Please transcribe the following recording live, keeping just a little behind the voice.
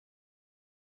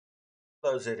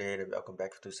Hello, Zeta here, and welcome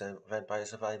back to Vampire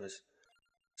Survivors.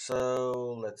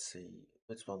 So, let's see,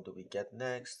 which one do we get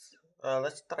next?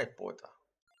 Let's try Porta.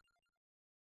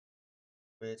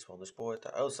 Which one is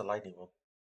Porta? Oh, it's the lightning one.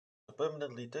 So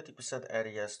permanently 30%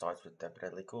 area starts with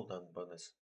temporarily cooldown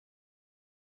bonus.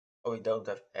 Oh, we don't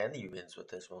have any wins with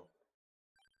this one.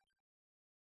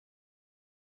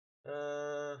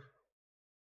 Uh,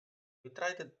 we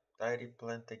try the diary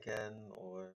plant again,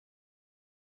 or...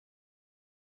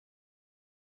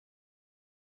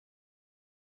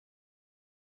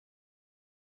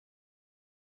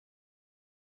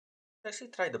 Actually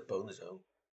try the bonus zone.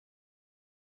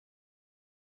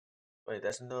 Wait,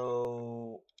 there's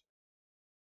no...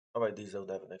 Oh wait, these don't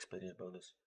have an experience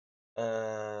bonus.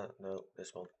 No,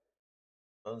 this one.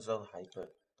 Bonus zone hyper.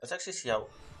 Let's actually see how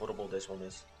horrible this one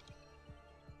is.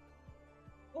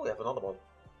 Oh, we have another one.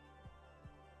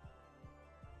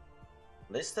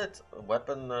 Listed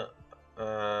weapon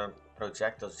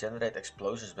projectiles generate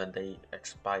explosions when they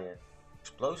expire.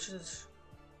 Explosions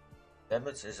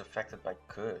damage is affected by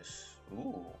curse.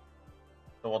 Ooh.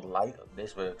 So what light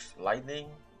this works? Lightning,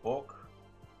 bog.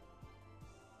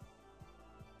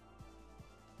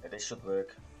 Yeah, this should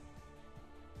work.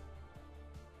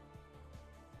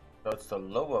 So it's the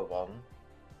lower one.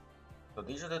 So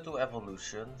these are the two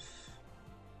evolutions.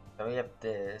 Then we have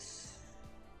this.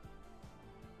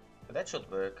 So that should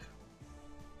work.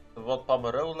 The one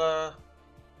Pomerola,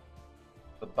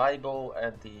 the Bible,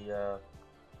 and the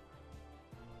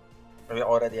we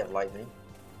already have lightning.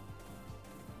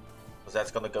 Because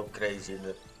that's gonna go crazy in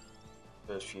the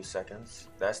first few seconds.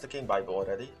 There's the King Bible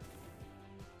already.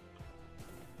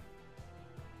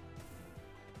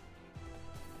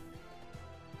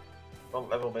 Don't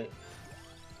level me.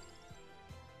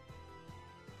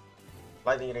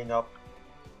 Lightning ring up.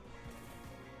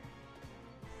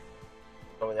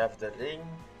 So we have the ring.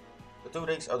 The two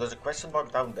rings. Oh, there's a question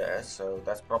mark down there, so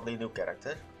that's probably a new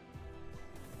character.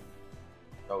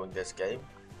 Knowing this game.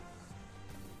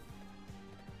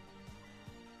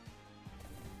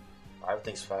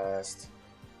 Everything's fast.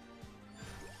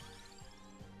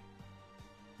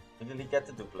 Immediately get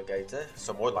the duplicator,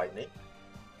 some more lightning.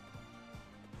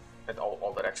 And all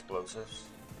other explosives.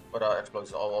 Or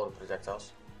explosives, all other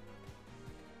projectiles.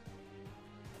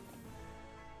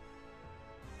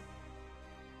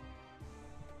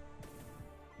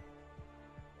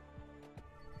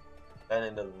 And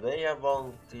in the way I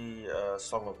want the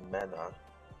Song of Mana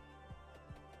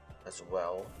as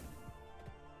well.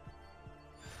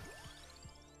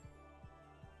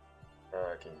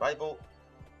 King Bible.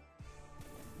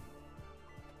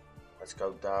 Let's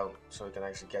go down so we can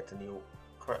actually get the new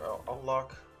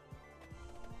unlock.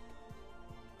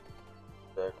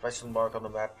 The question mark on the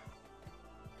map.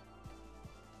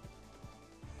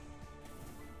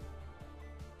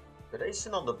 The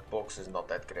racing on the box is not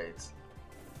that great.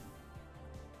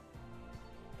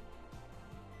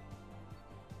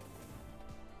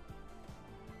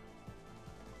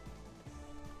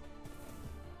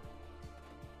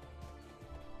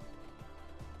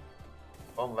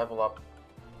 One level up.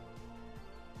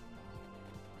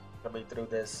 Coming through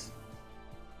this.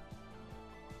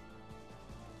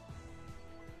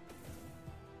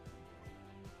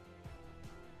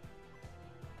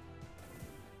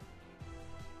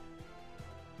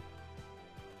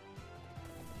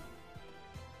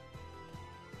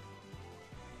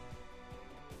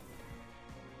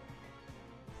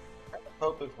 I'm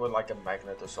hoping for like a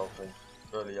magnet or something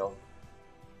early on.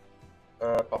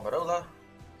 Pomerola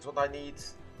is what I need.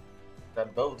 Then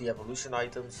both the evolution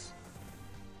items.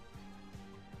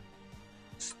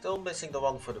 Still missing the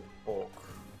one for the book,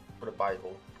 for the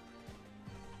Bible.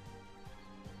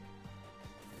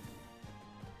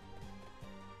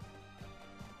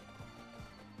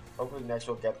 Hopefully next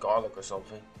we'll get garlic or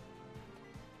something.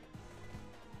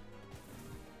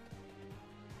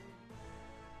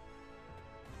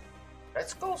 Red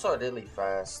skulls are really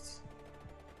fast.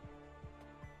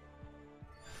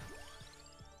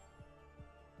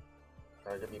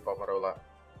 Give me Pomerola.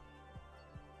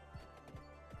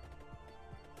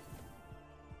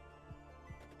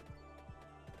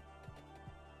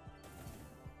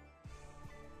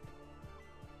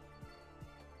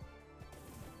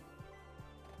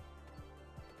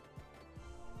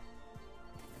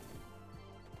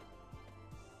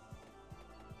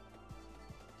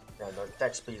 Yeah, the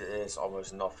attack speed is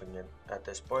almost nothing at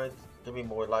this point. Give me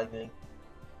more lightning.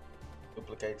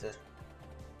 Duplicator.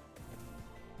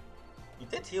 He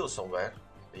did heal somewhere,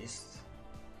 at least.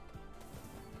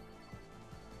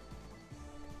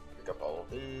 Pick up all of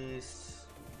these.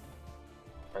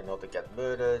 Try not to get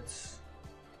murdered.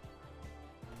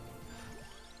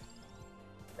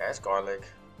 There's garlic.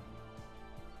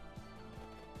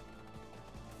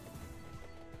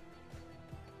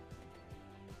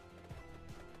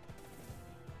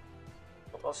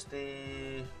 was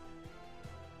the...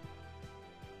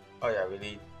 Oh yeah, we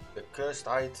need the cursed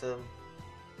item.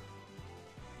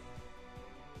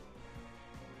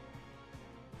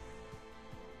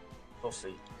 We'll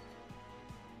see.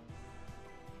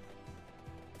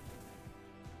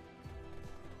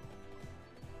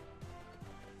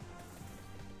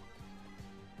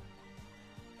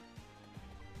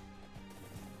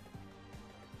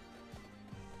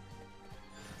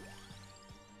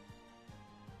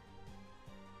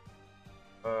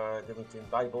 Give me King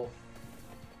Bible.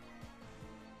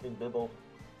 King Bibble.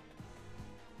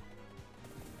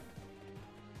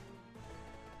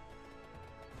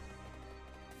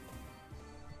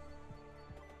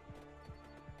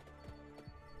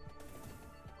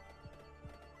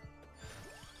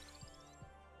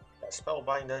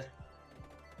 Spellbinder.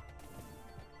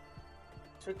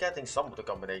 So we're getting some of the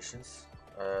combinations.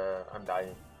 I'm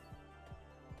dying.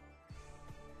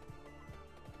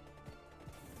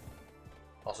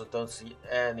 Also don't see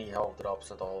any health drops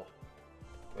at all.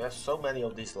 We have so many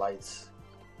of these lights.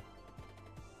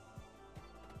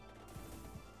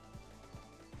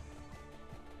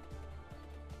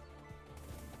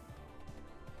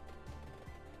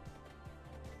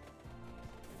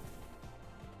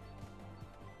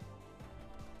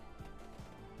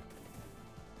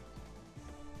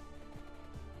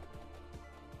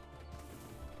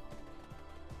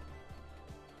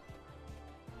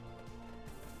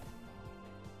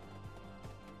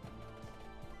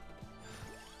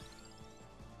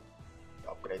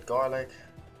 Upgrade garlic.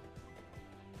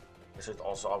 We should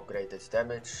also upgrade its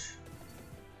damage.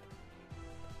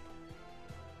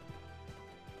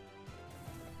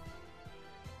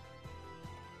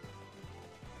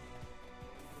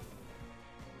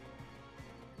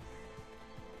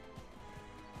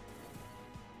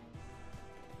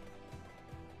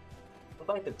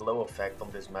 I like the glow effect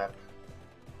on this map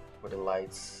with the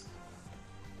lights.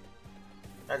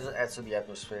 That just adds to the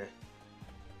atmosphere.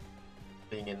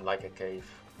 Being in like a cave.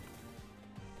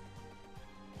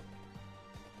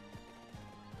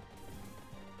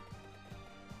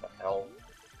 The hell?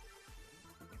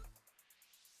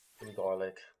 Any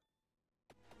garlic.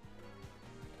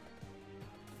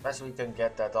 As we can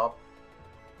get that up,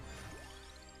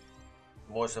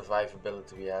 the more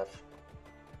survivability we have.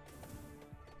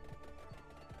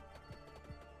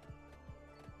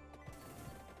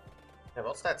 Yeah,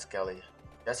 what's that Skelly?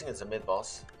 Guessing it's a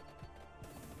mid-boss.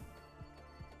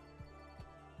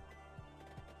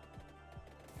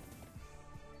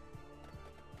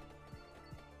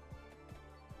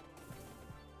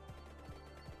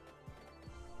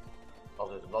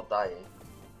 Although they're not dying.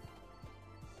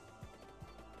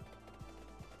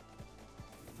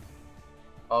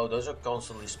 Oh, those are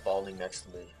constantly spawning next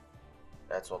to me.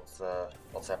 That's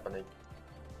what's happening.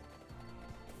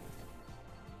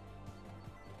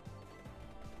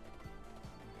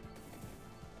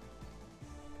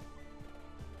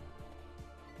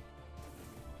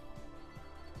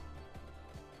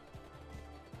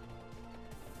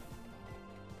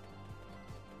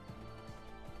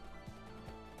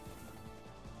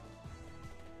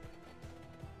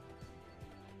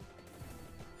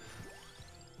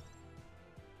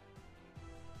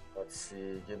 Let's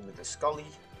see, give me the Scully.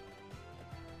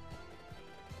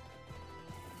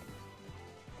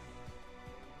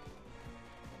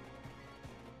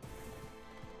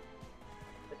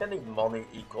 I think money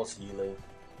equals healing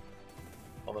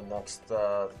on the next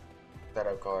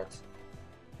tarot card.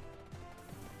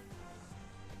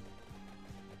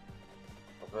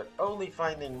 But we're only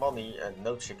finding money and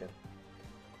no chicken.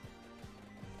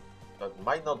 That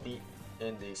might not be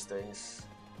in these things.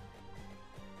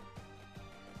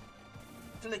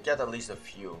 Usually get at least a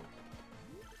few.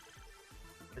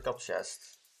 Pick up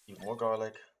chest, even more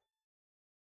garlic.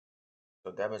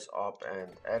 So damage up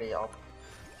and area up.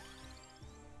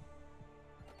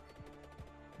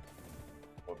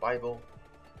 More Bible.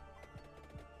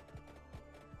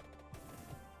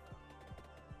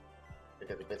 Make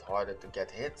it a bit harder to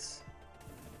get hits.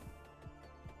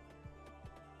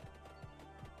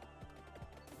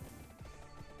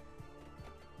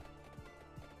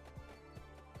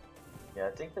 Yeah,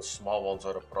 I think the small ones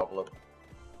are the problem.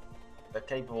 They're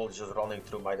capable of just running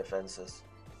through my defenses.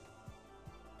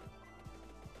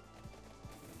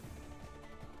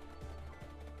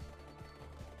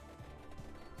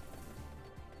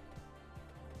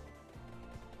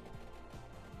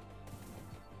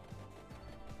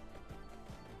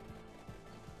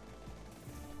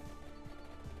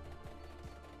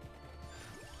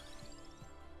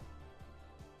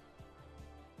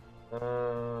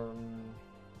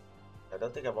 I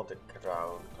don't think I want the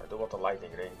crown. I do want the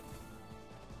lightning ring.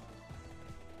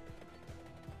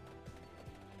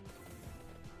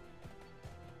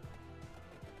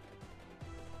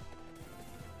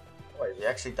 He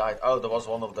actually died. Oh, there was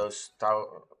one of those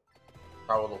tower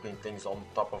looking things on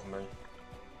top of me.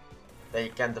 They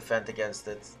can defend against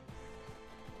it.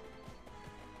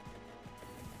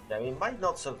 Yeah, we might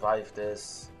not survive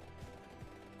this.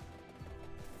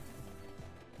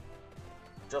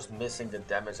 Just missing the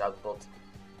damage output.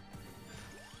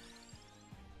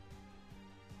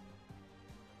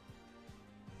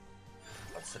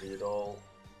 Let's reroll.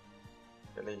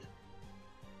 Really?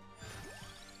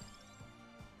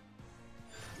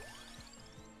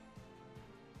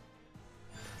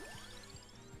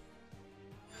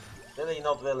 Really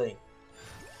not willing.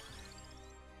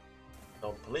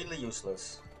 Completely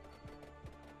useless.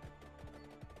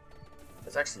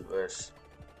 It's actually worse.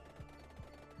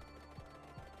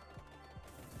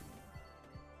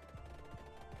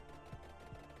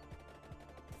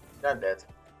 I'm dead.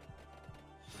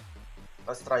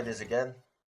 Let's try this again.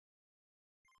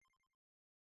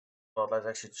 But let's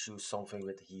actually choose something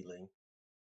with healing.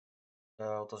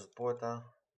 What does it porta?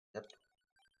 Yep.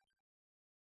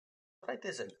 Try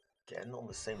this again on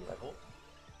the same level.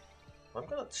 I'm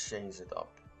gonna change it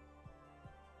up.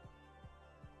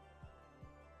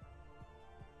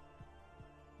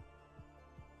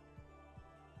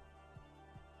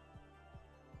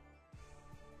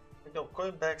 Your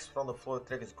coinbacks from the floor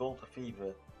triggers gold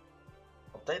fever.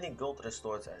 Obtaining gold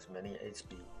restores as many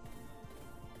HP.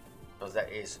 Because there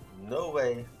is no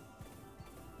way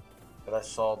that I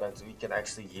saw that we can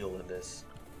actually heal in this.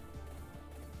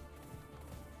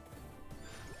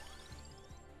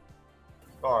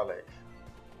 Garlic.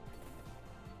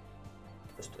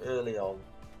 Just early on.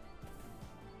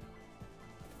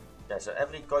 Yeah, so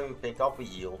every coin we pick up we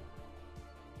heal.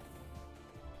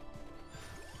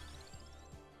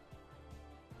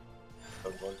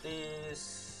 Don't want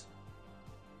these.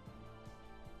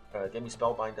 Give me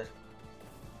Spellbinder.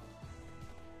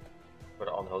 For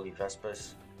the Unholy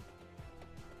Vespers.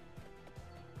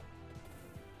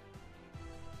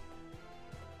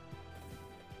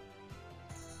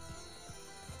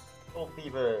 Gold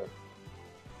Fever.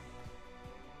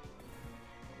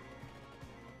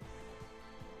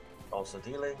 Constant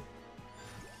healing.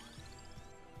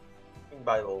 King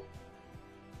Bible.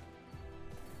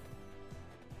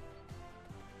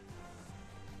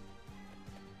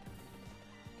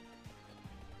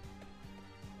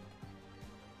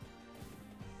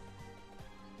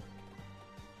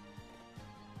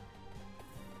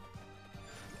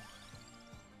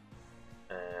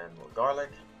 And more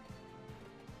garlic.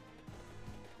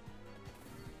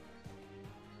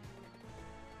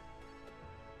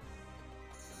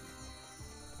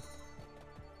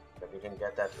 If we can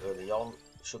get that early on,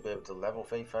 should be able to level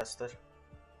way faster.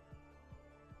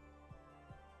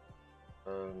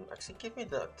 Actually, give me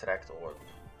the attract orb.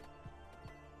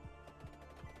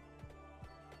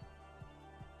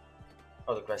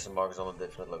 Oh, the question mark is on a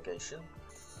different location.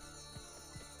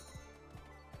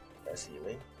 There's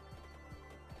healing.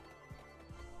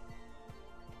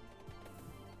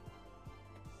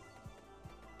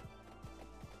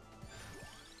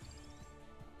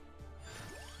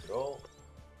 Roll.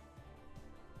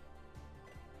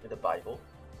 In the Bible.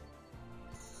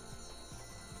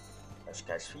 Let's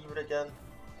catch fever again.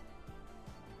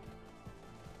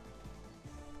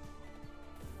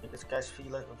 I think it's catch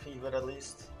fever at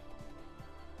least.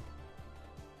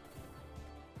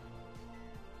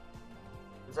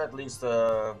 It's at least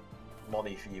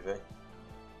money fever.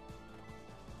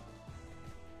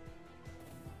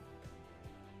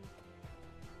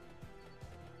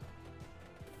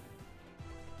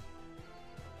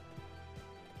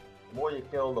 The more you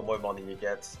kill, the more money you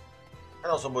get.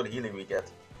 And also more healing we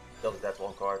get. Build that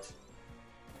one card.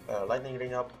 Lightning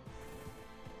ring up.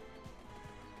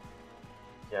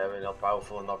 Yeah, we're not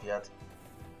powerful enough yet.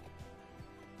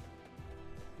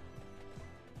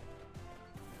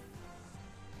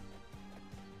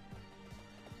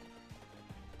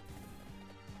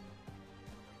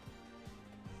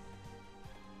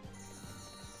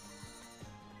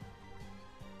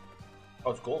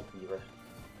 Oh, it's gold fever.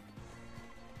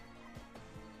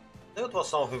 I think it was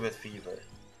something with fever.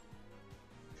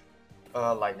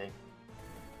 Lightning.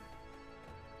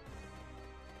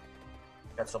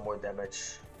 Get some more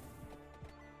damage.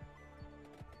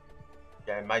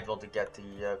 Yeah, I might want to get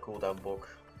the cooldown book.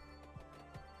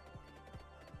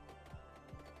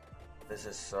 This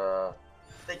is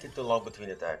taking too long between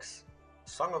attacks.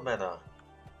 Song of Mana.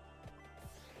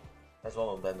 That's one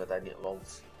of them that I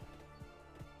want.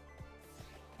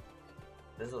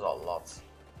 This is a lot.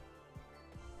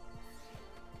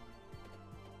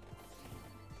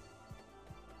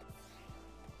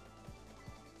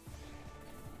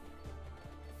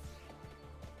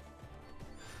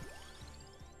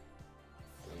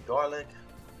 garlic.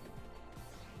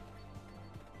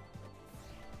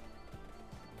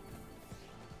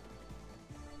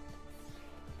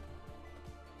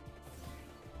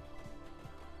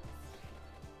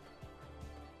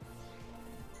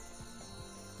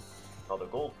 Another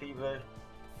gold fever.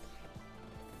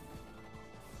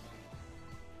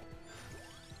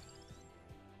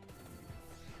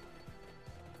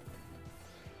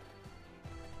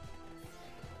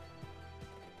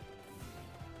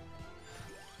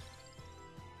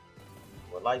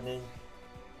 More lightning.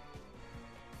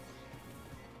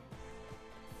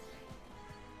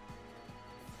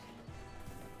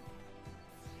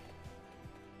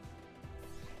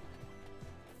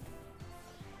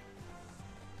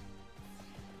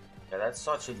 Yeah, that's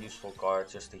such a useful card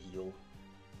just to heal.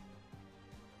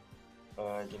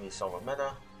 Give me some more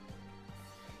mana.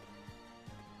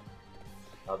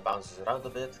 Now it bounces around a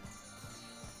bit.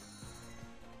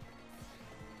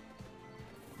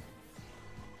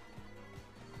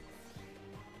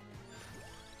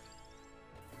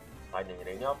 Lightning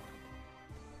ring up.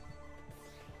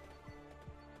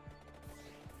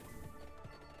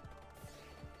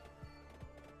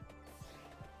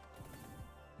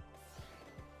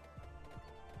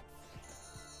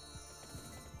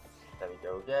 There we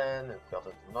go again, and got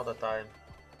it another time.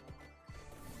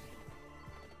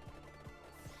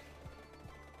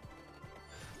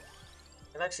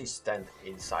 I can actually stand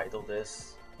inside of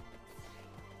this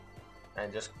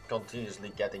and just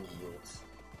continuously getting healed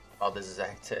while this is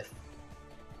active.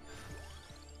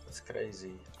 That's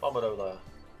crazy. Pomerola.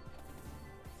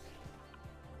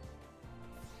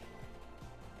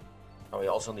 Oh, we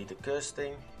also need the curse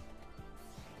thing.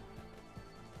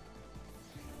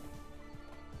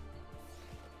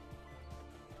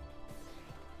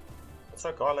 What's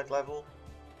our garlic level?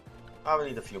 Ah, we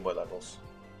need a few more levels.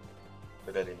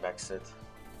 We really max it.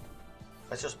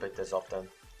 Let's just pick this up then.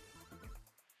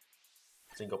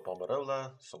 Single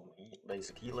Pomerola, some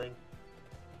basic healing.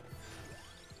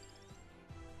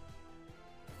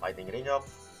 Lightning ring up.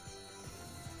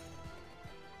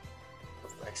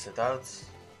 Max it out.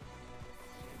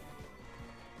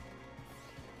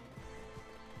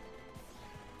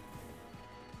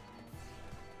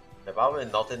 If I were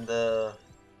not in the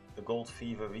gold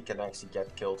fever, we can actually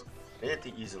get killed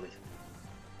pretty easily.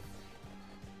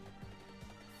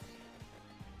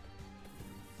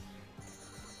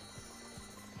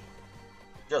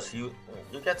 Just you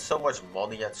get so much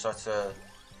money at such a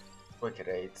quick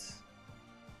rate.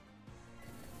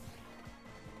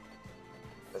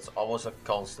 That's almost a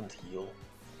constant heal.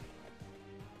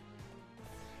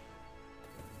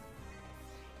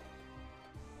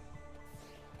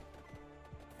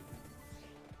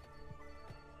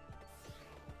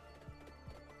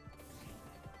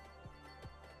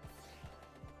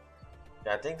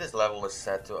 Yeah, I think this level is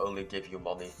set to only give you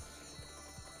money.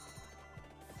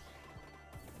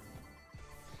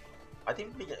 I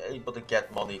think we'll be able to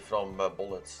get money from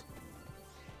bullets.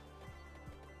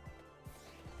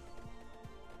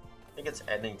 I think it's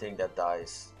anything that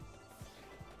dies.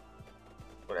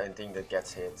 Or anything that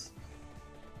gets hit.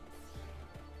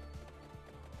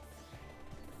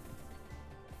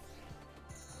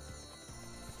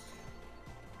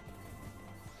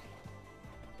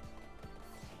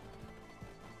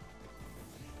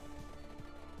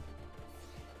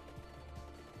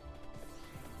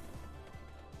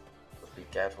 Be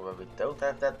careful when we don't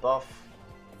have that buff.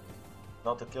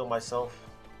 Not to kill myself.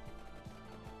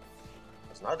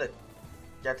 Because now they're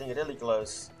getting really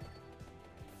close.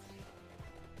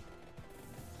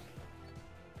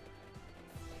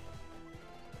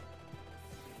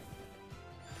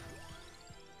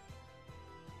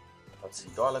 Let's see,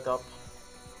 garlic up.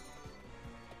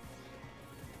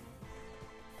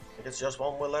 I think it's just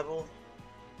one more level.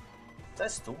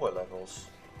 That's 2 more levels.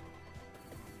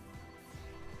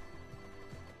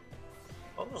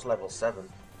 Almost level 7.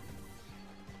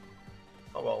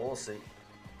 Oh well, we'll see.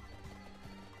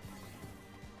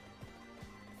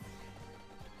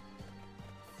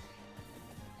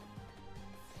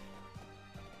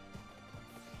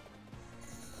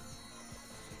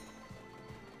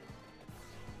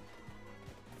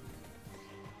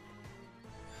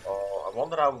 Oh, I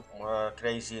wonder how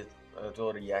crazy it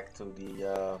will react to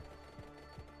the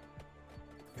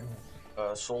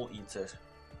Soul Eater.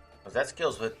 Because that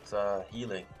skills with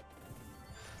healing.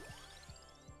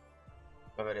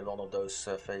 When we're in one of those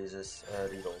phases,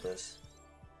 reroll this.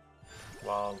 Come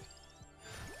on.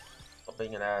 Stop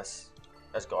being an ass.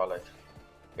 That's garlic.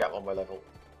 Yeah, one more level.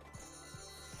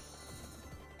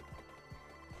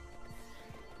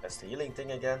 That's the healing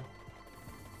thing again.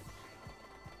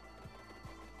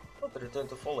 Oh, the return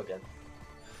to full again.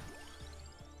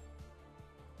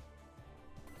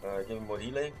 Give me more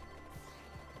healing.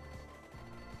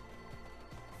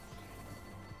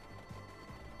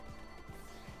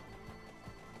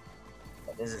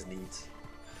 Oh, this is neat.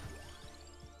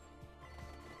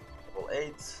 Level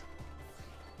 8.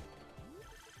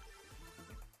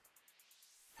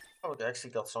 Oh, they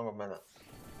actually got Song of Mana.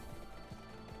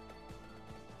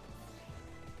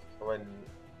 When,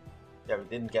 yeah, we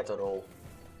didn't get it all.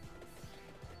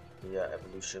 Yeah,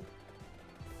 evolution.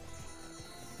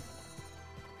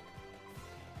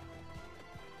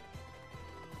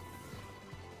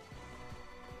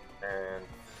 And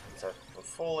let's have it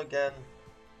full again.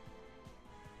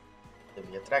 Give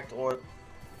me attract orb.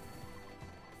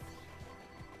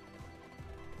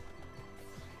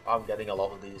 I'm getting a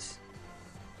lot of these.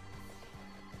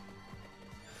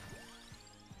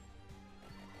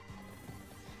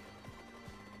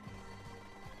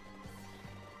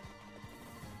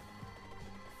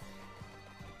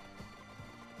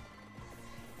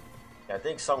 I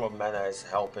think Song of Mana is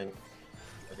helping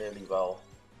really well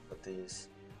with these.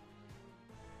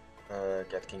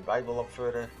 Get King Bible up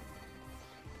further.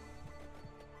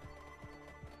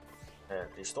 And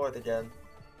restore it again.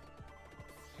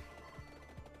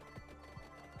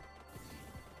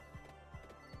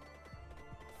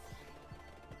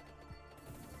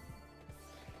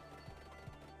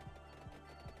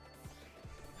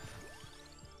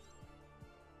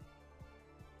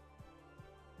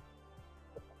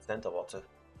 Center water.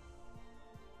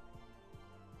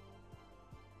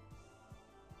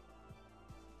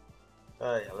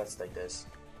 Yeah, let's take this.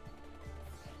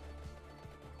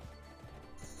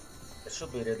 It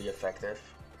should be really effective.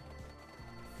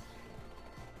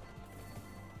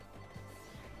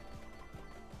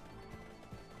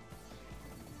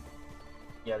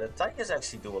 Yeah, the tigers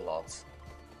actually do a lot.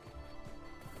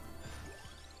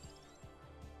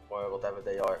 Or whatever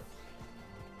they are.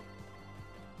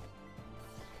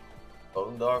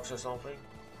 Bone dogs or something.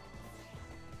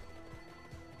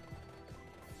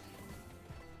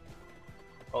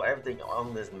 Well, everything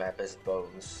on this map is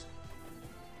bones.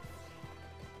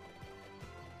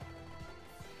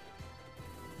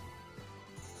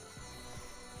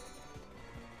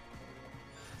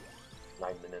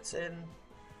 Nine minutes in.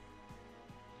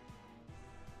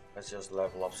 Let's just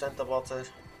level up center water.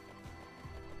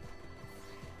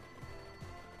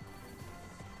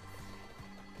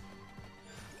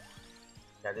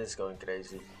 Yeah, this is going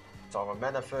crazy. Song of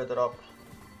Mana further up.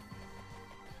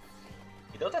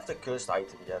 You don't have the cursed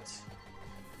item yet.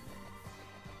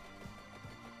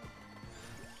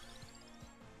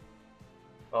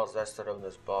 Well, that's the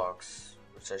Rona's box,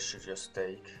 which I should just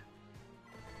take.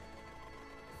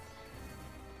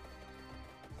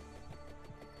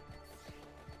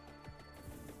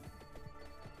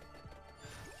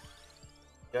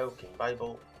 Go, King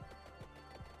Bible.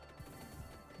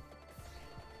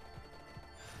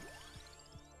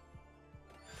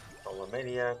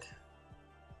 Maniac.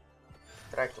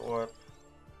 Tract Orb.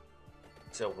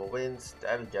 Silver Wind.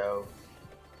 There we go.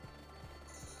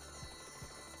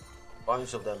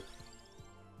 Bunch of them.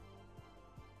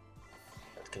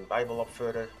 Get King Bible up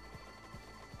further.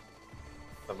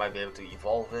 I might be able to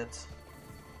evolve it.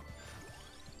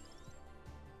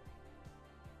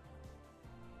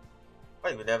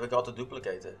 Wait, we never got to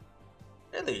duplicate it.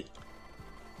 Really?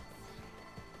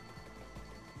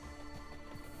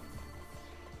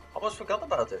 Almost forgot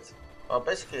about it. Well,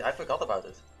 basically, I forgot about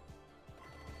it.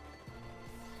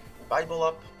 Bible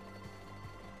up.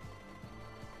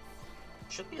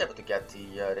 Should be able to get the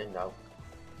ring now.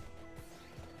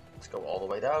 Let's go all the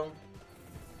way down.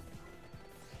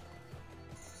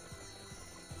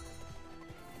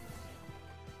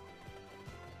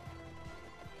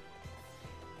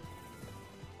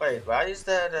 Wait, why is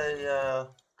there a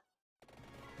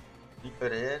Reaper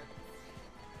here?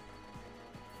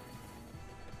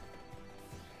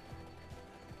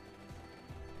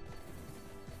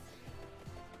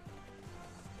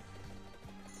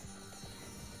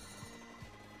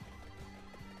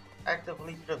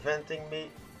 Actively preventing me.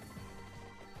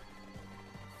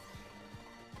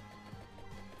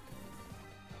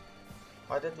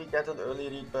 Why did we get an early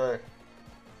Reaper?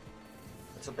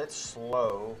 It's a bit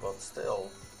slow, but still.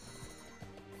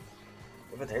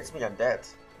 If it hits me, I'm dead.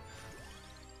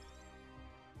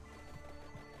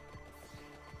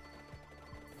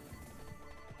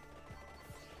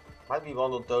 Might be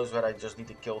one of those where I just need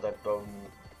to kill that bone,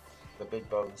 the big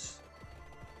bones.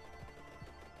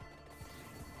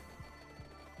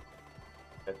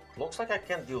 It looks like I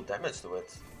can't deal damage to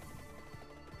it.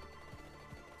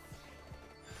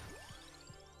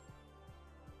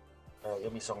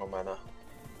 Give me Song of Mana.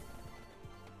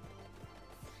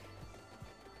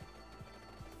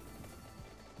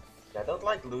 Yeah, I don't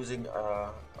like losing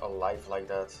a life like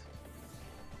that.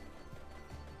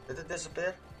 Did it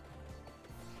disappear?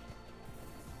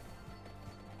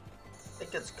 I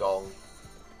think it's gone.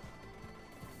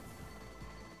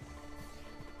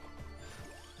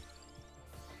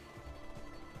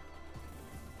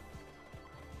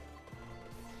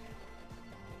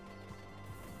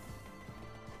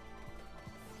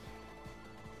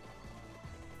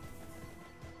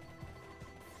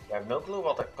 I have no clue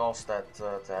what it caused that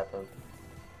to happen.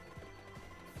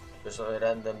 Just a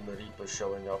random Reaper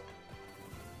showing up.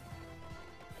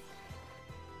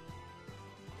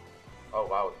 Oh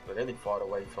wow, we're really far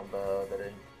away from the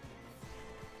ring.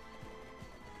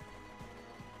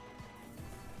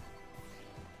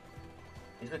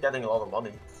 He's been getting a lot of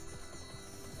money.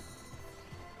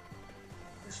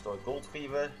 Restore Gold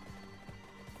Fever.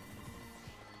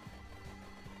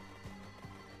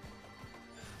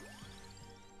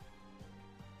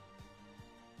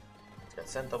 Let's get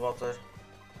Center Water.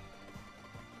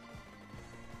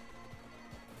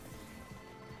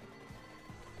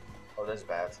 Oh, that's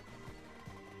bad.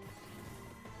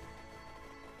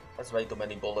 That's way too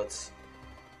many bullets.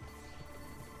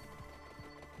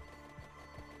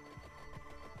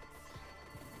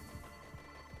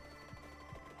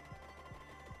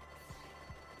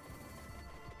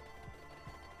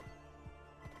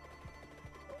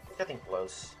 Getting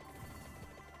close.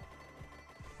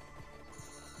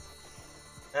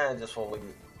 And just fully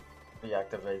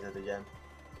reactivated again.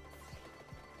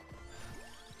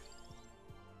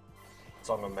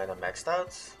 Song of Mana maxed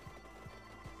out.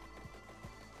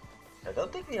 I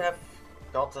don't think we have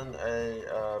gotten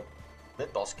a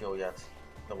mid-boss kill yet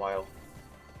in a while.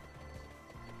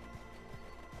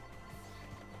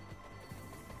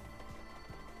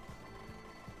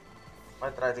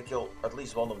 Might try to kill at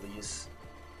least one of these.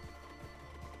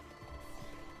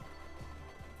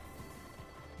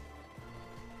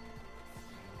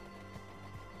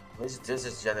 This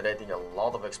is generating a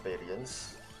lot of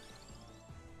experience.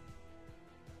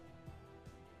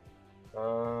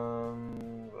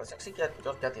 Let's actually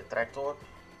just get the tractor.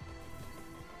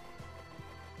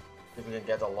 If we can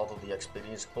get a lot of the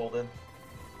experience pulled in.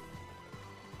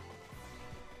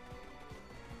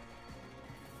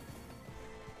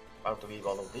 Bound to be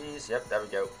one of these. Yep, there we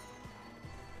go.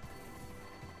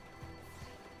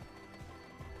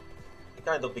 You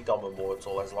kind of become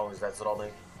immortal as long as that's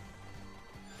running.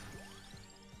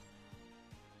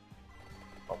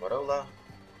 Amarola.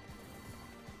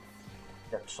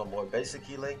 Get some more basic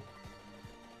healing.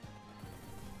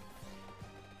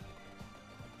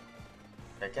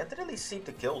 I can't really seem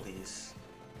to kill these.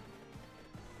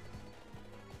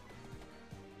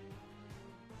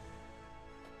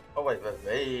 Oh wait,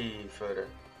 way further.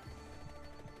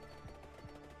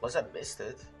 Unless I missed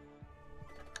it.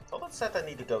 I thought it said I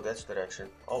need to go this direction.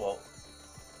 Oh well.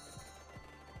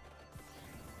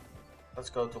 Let's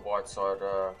go towards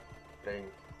our ring.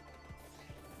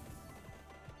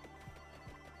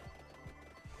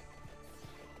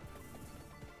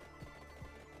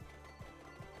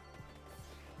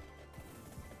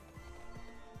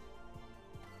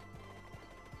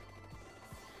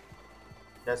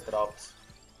 That's dropped.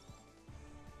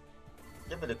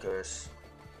 Give me the curse.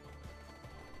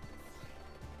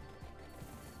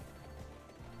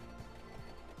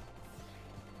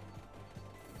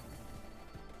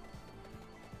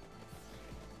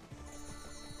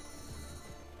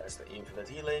 That's the infinite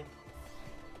healing.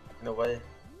 In a way.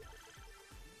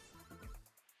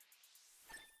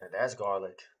 And that's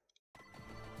garlic.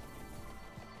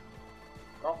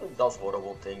 Probably does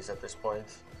horrible things at this point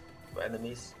to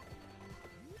enemies.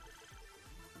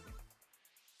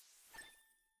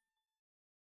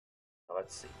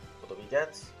 Let's see, what do we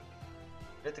get?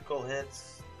 Critical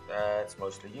hits, that's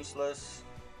mostly useless.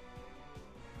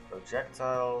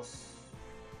 Projectiles.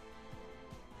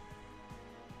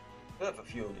 We have a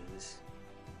few of these.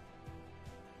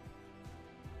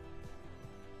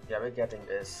 Yeah, we're getting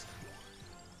this.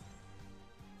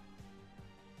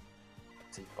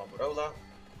 Let's see, Pomerola.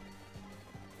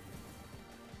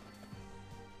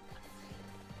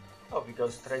 Oh, if we go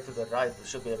straight to the right, we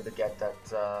should be able to get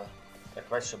that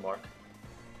question mark.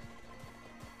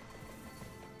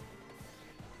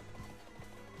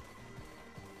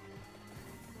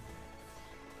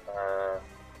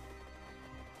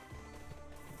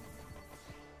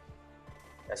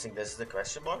 I think this is the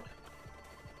question mark.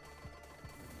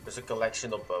 There's a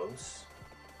collection of bones.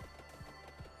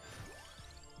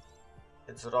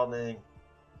 It's running.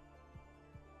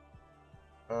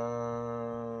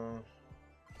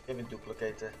 Even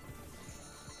duplicator.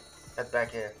 Head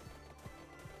back here.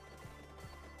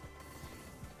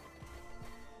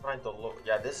 Trying to look.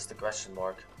 Yeah, this is the question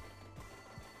mark.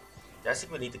 I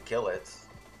think we need to kill it.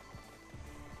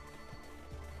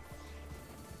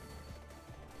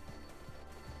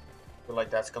 I feel like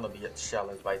that's gonna be a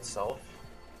challenge by itself.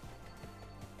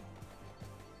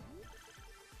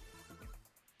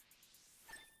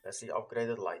 That's the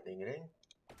upgraded lightning ring.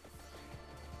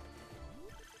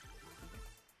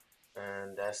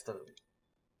 And that's the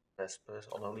Vespers,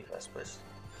 unholy Vespers.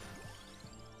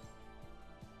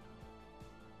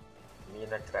 Me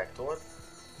and that tractor.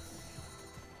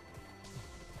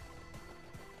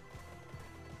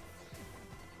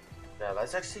 Yeah,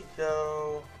 let's actually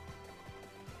go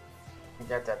and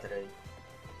get that ring.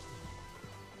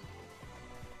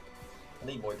 I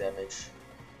need more damage.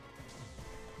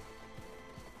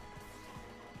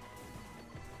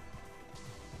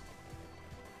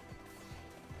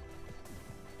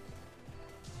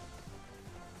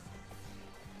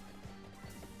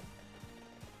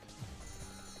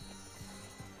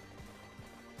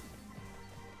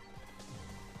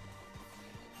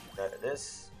 There it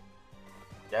is.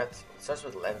 Yet, it says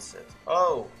with Lancet.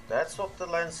 Oh, that's what the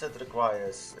Lancet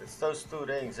requires. It's those two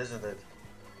rings, isn't it?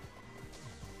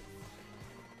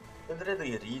 I didn't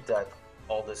really read that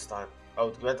all this time. Oh,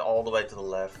 it went all the way to the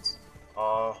left.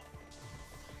 Oh.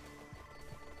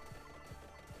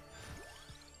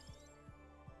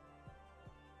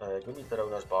 Give me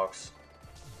Drona's box.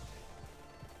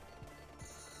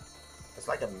 It's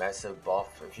like a massive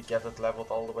buff if you get it leveled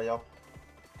all the way up.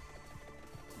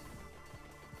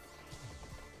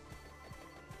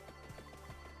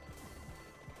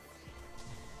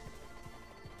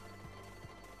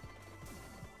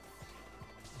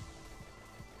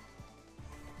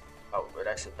 Oh, it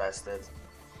actually passed it.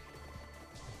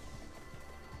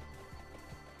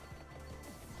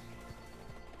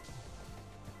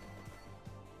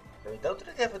 We don't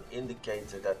really have an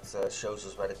indicator that shows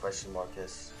us where the question mark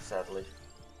is, sadly.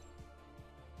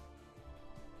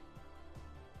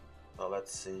 Now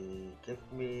let's see, give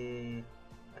me...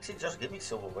 Actually just give me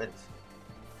Silver Wind.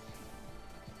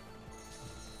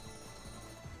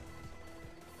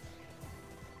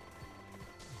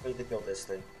 I need to kill this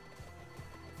thing.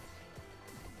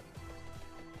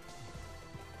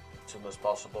 As soon as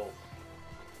possible.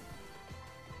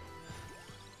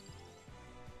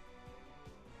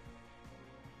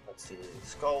 Let's see,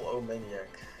 Skull O Maniac.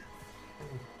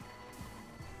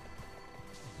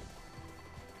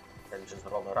 And just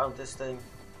run around this thing.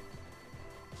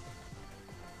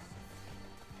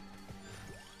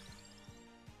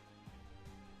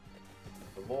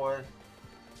 More.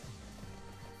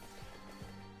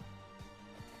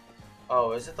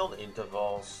 Oh, is it on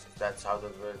intervals? That's how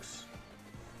that works.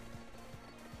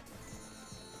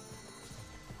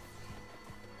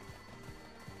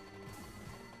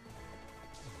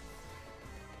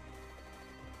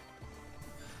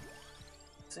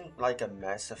 Seems like a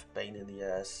massive pain in the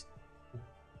ass.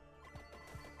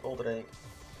 Gold ring.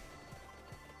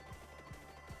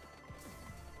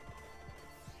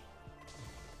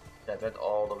 That went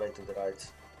all the way to the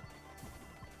right.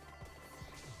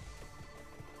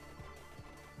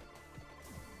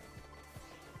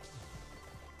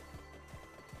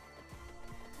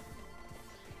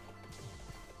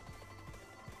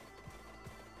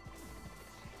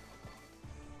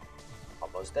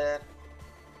 Almost there.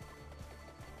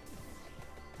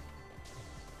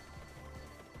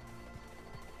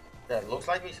 Yeah, it looks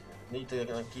like we need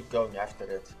to keep going after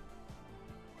it.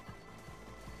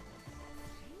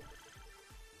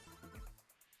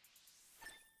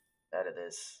 There it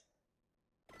is.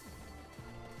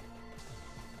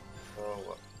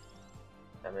 Oh,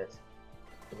 damn it.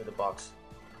 Give me the box.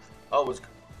 Oh,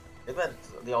 it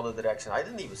went the other direction. I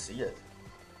didn't even see it.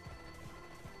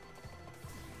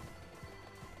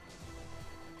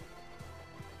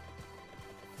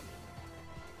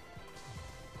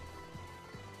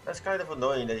 That's kind of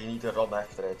annoying that you need to run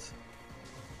after it.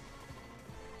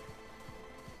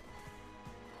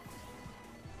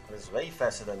 It's way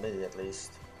faster than me, at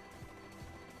least.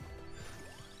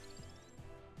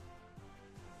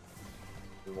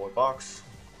 One more box.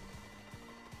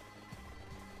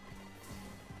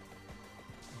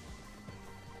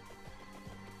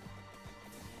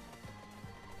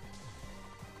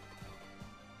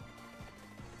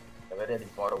 We're really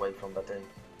far away from that thing.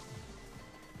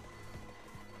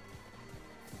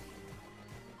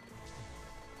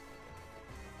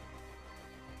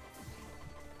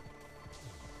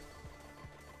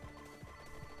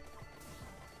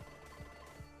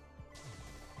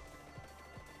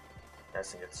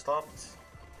 Guessing it stopped.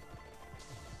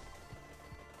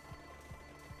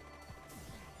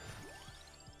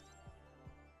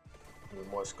 Need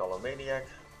more Skull Maniac.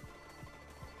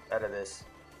 There it is.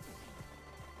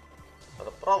 Got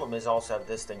a Problem is I also have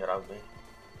this thing around me.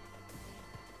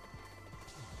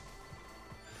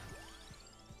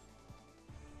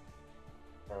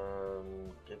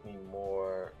 Give me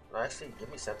more. No, actually,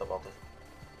 give me center water.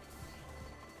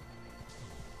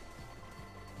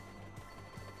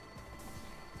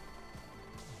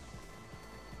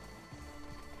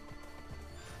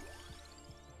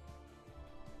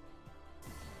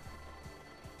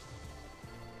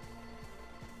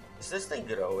 Is this thing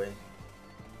growing?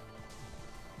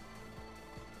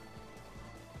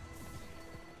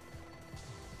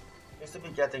 Seems to be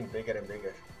getting bigger and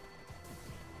bigger.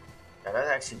 Yeah, that's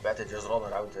actually better, just run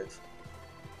around it.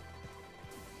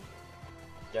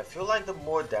 Yeah, I feel like the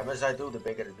more damage I do, the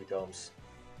bigger it becomes.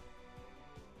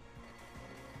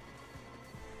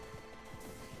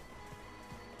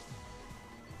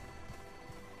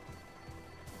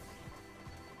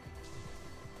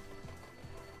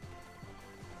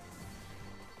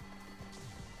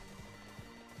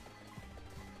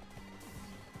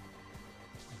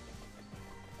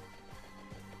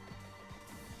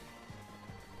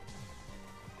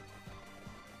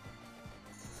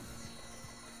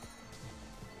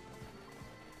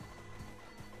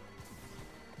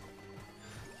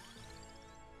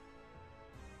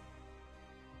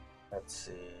 Let's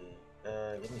see.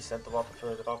 Give me center water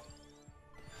further up.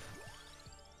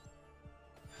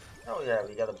 Oh yeah,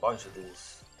 we got a bunch of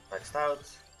these. Maxed out.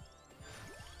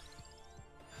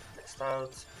 Maxed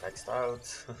out. Maxed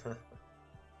out.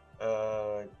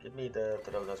 Give me the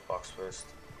Toronas box first.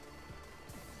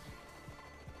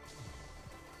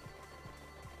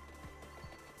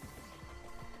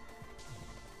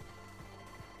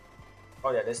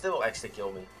 Oh yeah, this will actually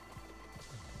kill me.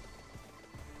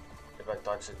 If I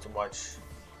touch it too much.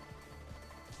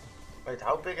 Wait,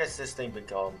 how big has this thing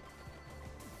become?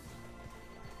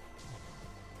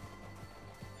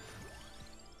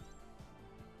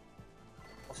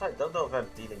 Also, I don't know if I'm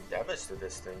dealing damage to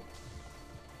this thing.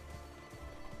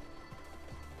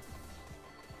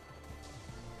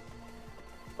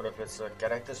 Or if it's a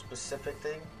character specific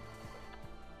thing.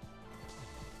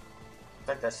 In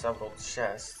fact, there's several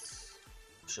chests.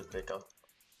 Should pick up.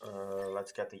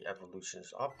 Let's get the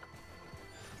evolutions up.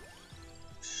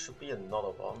 Should be another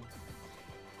one.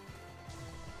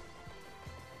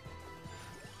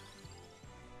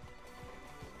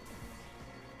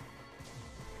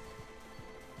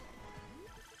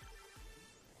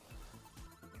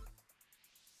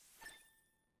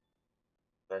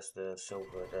 That's the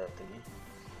silver thingy.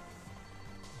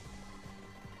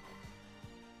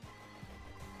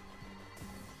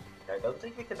 I don't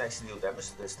think we can actually do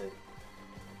damage to this thing.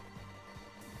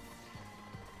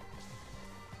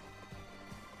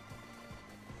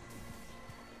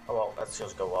 Oh well, let's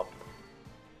just go up.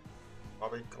 Are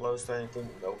we close to anything?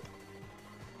 Nope.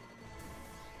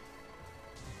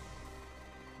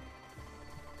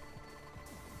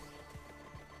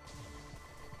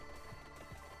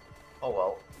 Oh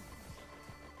well.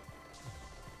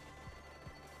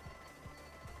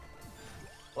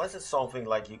 Unless it's something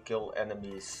like you kill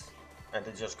enemies and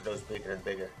it just grows bigger and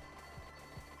bigger.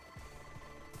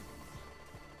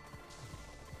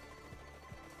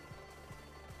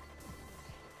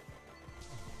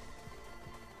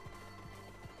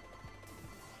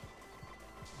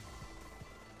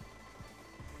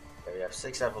 Okay, we have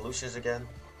 6 evolutions again.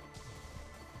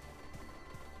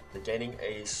 We're gaining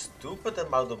a stupid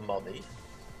amount of money.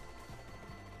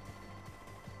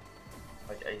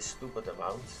 Like a stupid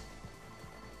amount.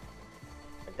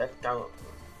 And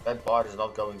that bar is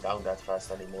not going down that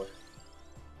fast anymore.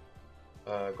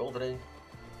 Gold ring.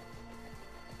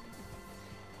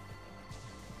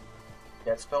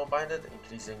 Get spellbinded,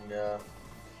 increasing the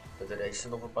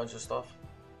duration of a bunch of stuff.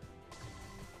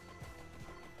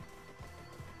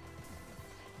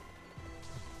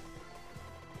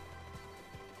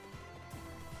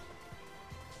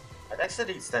 I'd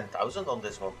actually reach 10,000 on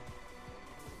this one.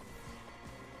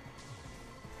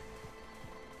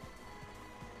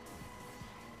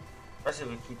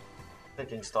 Especially if we keep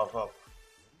picking stuff up.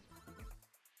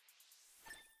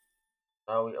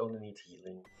 Now we only need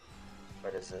healing.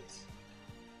 Where is it?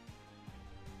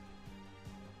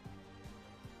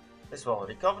 This one,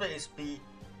 recover HP,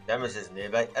 damages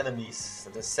nearby enemies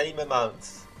at the same amount.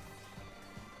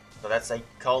 So that's a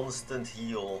constant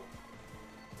heal.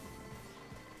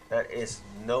 There is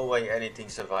no way anything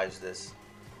survives this.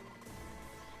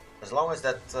 As long as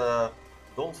that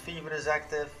gold fever is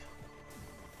active,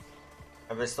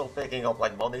 and we're still picking up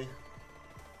like money,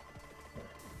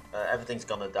 everything's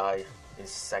gonna die in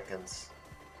seconds.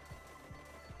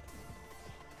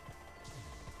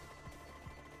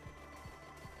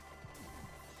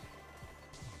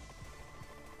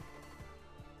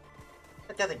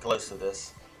 getting close to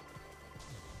this.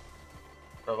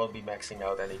 I won't be maxing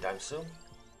out anytime soon.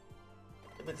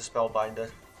 Maybe the Spellbinder.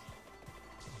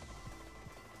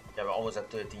 Yeah, we're almost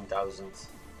at 13,000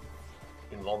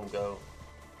 in one go.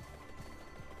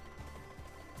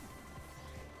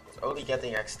 It's only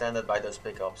getting extended by those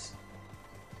pickups.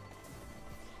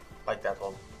 Like that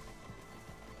one.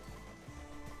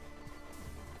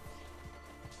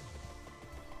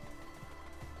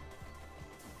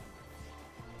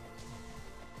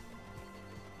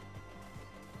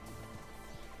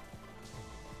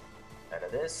 There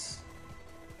it is.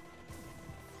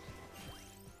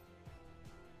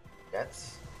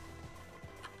 Yes.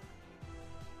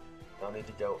 Don't need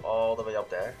to go all the way up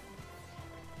there.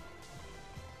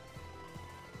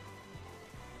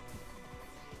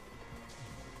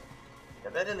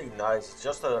 Yeah, they're really nice. It's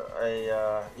just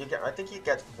you get. I think you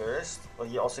get first, but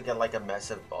you also get like a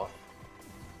massive buff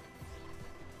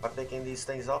by picking these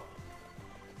things up.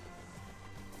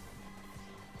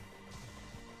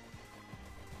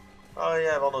 Oh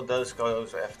yeah, one of those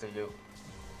goes after you.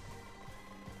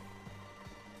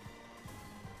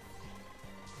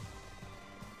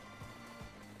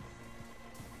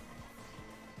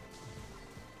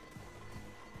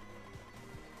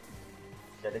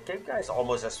 Yeah, the cave guy is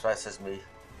almost as fast as me.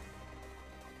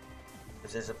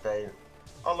 This is a pain.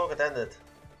 Oh look, it ended.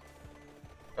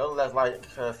 I only left like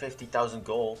 50,000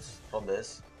 gold from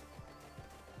this.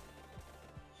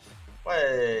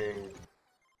 Wait,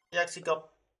 he actually got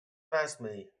past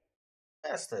me.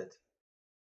 Bastard.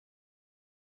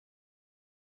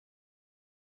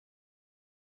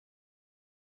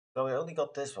 So I only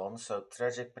got this one, so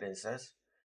Tragic Princess.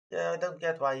 Yeah, I don't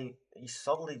get why he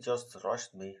suddenly just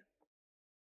rushed me.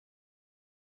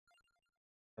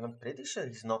 And I'm pretty sure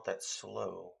he's not that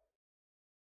slow.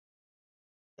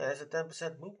 Yeah, it's a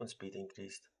 10% movement speed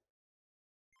increased.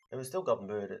 And we still got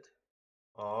murdered.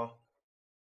 Aw.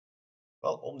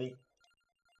 Well, on me.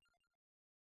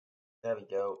 There we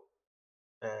go.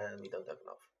 And we don't have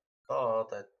enough. Oh,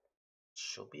 that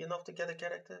should be enough to get a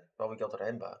character. Well, we got a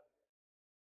Rainbow.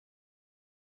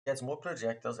 Gets more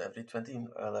projectiles every 20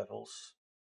 levels.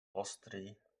 Plus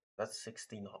 3. That's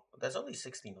 1600. That's only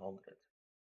 1600.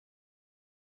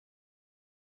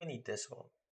 We need this one.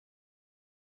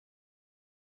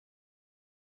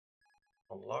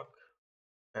 Unlock.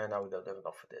 And now we don't have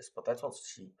enough for this, but that one's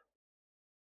cheap.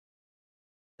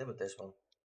 Same with this one.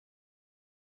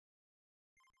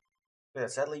 Yeah,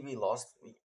 sadly we lost.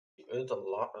 We earned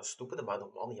a stupid amount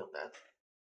of money on that.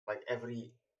 Like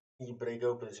every you break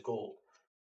open is gold.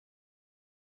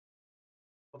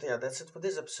 But yeah, that's it for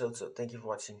this episode. So thank you for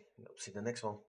watching. I'll see you in the next one.